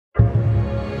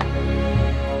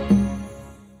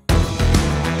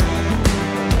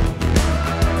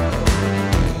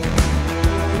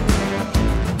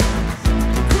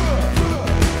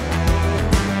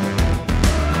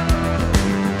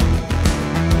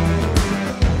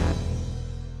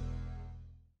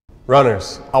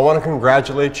Runners, I want to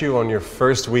congratulate you on your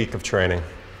first week of training.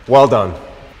 Well done.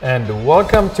 And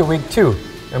welcome to week 2.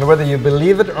 And whether you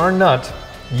believe it or not,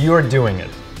 you're doing it.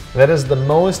 That is the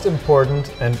most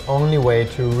important and only way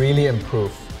to really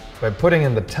improve, by putting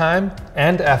in the time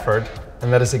and effort,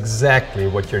 and that is exactly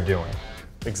what you're doing.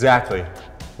 Exactly.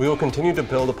 We will continue to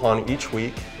build upon each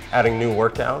week, adding new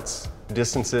workouts,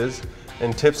 distances,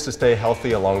 and tips to stay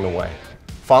healthy along the way.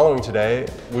 Following today,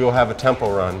 we will have a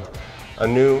tempo run, a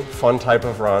new fun type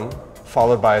of run,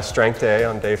 followed by a strength day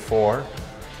on day 4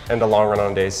 and a long run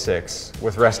on day 6,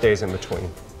 with rest days in between.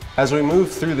 As we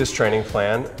move through this training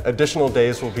plan, additional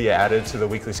days will be added to the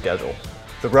weekly schedule.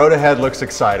 The road ahead looks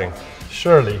exciting.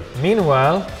 Surely.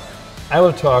 Meanwhile, I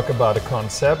will talk about a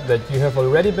concept that you have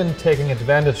already been taking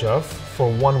advantage of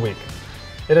for 1 week.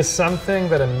 It is something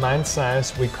that in Mind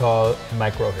Science we call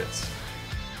micro hits.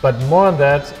 But more on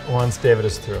that once David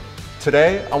is through.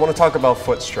 Today, I want to talk about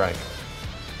foot strike.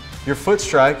 Your foot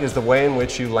strike is the way in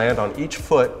which you land on each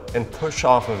foot and push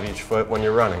off of each foot when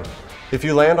you're running. If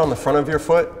you land on the front of your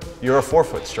foot, you're a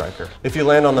forefoot striker. If you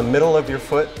land on the middle of your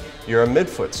foot, you're a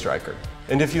midfoot striker.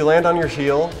 And if you land on your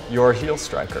heel, you're a heel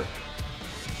striker.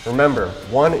 Remember,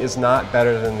 one is not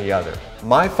better than the other.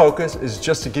 My focus is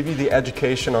just to give you the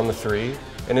education on the 3,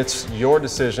 and it's your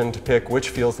decision to pick which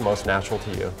feels the most natural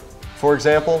to you. For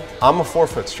example, I'm a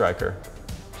forefoot striker.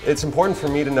 It's important for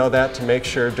me to know that to make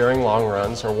sure during long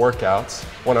runs or workouts,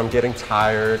 when I'm getting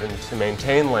tired, and to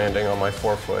maintain landing on my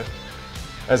forefoot,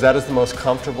 as that is the most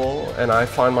comfortable and I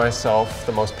find myself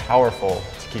the most powerful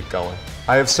to keep going.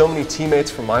 I have so many teammates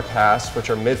from my past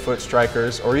which are midfoot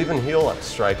strikers or even heel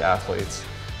strike athletes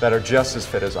that are just as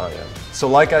fit as I am. So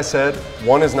like I said,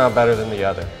 one is not better than the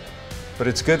other, but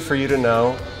it's good for you to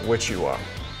know which you are.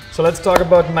 So let's talk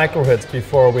about micro hits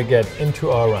before we get into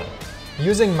our run.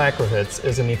 Using micro hits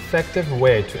is an effective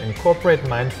way to incorporate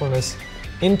mindfulness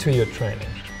into your training.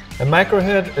 A micro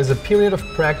hit is a period of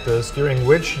practice during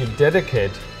which you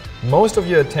dedicate most of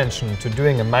your attention to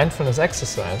doing a mindfulness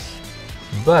exercise,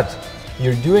 but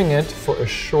you're doing it for a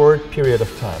short period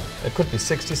of time. It could be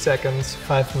 60 seconds,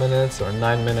 5 minutes, or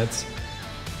 9 minutes.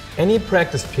 Any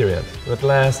practice period that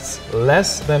lasts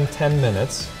less than 10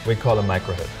 minutes, we call a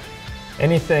micro hit.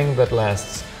 Anything that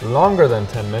lasts longer than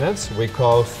 10 minutes, we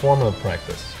call formal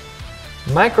practice.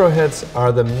 Micro hits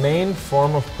are the main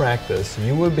form of practice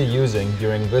you will be using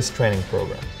during this training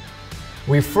program.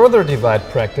 We further divide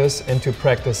practice into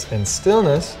practice in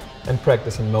stillness and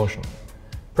practice in motion.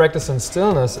 Practice in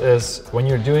stillness is when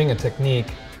you're doing a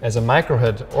technique as a micro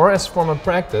hit or as formal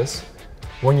practice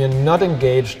when you're not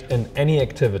engaged in any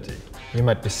activity. You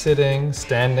might be sitting,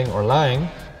 standing, or lying,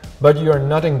 but you are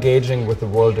not engaging with the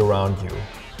world around you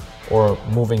or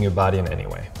moving your body in any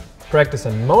way. Practice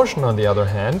in motion, on the other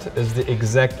hand, is the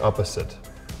exact opposite,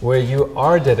 where you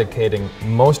are dedicating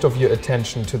most of your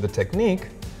attention to the technique,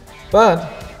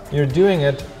 but you're doing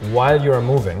it while you are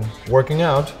moving, working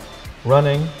out,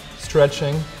 running,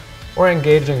 stretching, or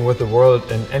engaging with the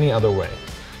world in any other way.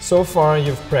 So far,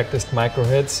 you've practiced micro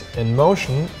hits in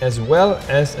motion as well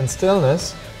as in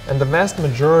stillness, and the vast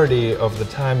majority of the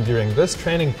time during this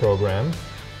training program,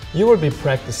 you will be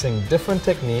practicing different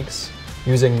techniques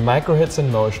using micro hits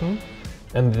in motion,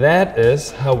 and that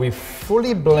is how we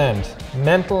fully blend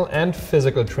mental and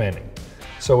physical training.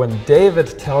 So when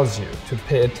David tells you to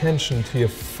pay attention to your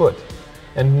foot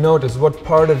and notice what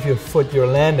part of your foot you're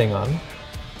landing on,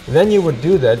 then you would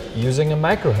do that using a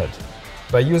micro hit,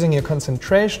 by using your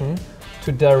concentration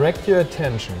to direct your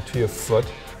attention to your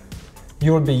foot.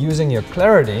 You will be using your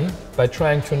clarity by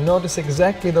trying to notice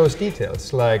exactly those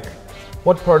details, like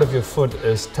what part of your foot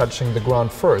is touching the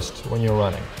ground first when you're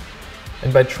running.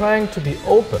 And by trying to be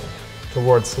open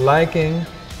towards liking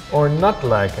or not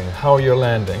liking how you're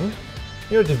landing,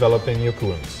 you're developing your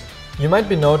coolness. You might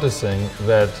be noticing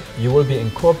that you will be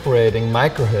incorporating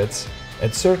micro hits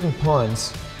at certain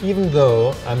points, even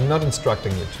though I'm not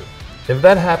instructing you to. If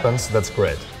that happens, that's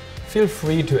great. Feel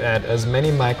free to add as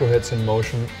many micro hits in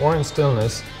motion or in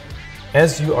stillness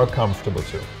as you are comfortable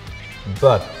to.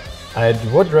 But I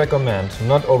would recommend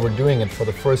not overdoing it for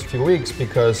the first few weeks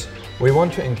because we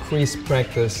want to increase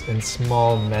practice in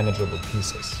small, manageable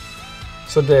pieces.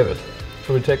 So David,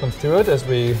 should we take them through it as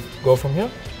we go from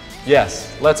here?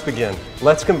 Yes, let's begin.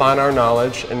 Let's combine our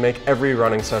knowledge and make every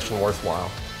running session worthwhile.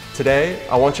 Today,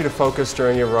 I want you to focus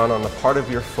during your run on the part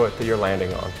of your foot that you're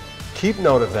landing on. Keep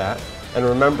note of that, and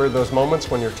remember those moments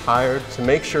when you're tired to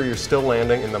make sure you're still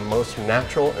landing in the most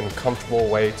natural and comfortable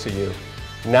way to you.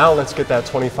 Now let's get that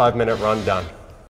 25-minute run done.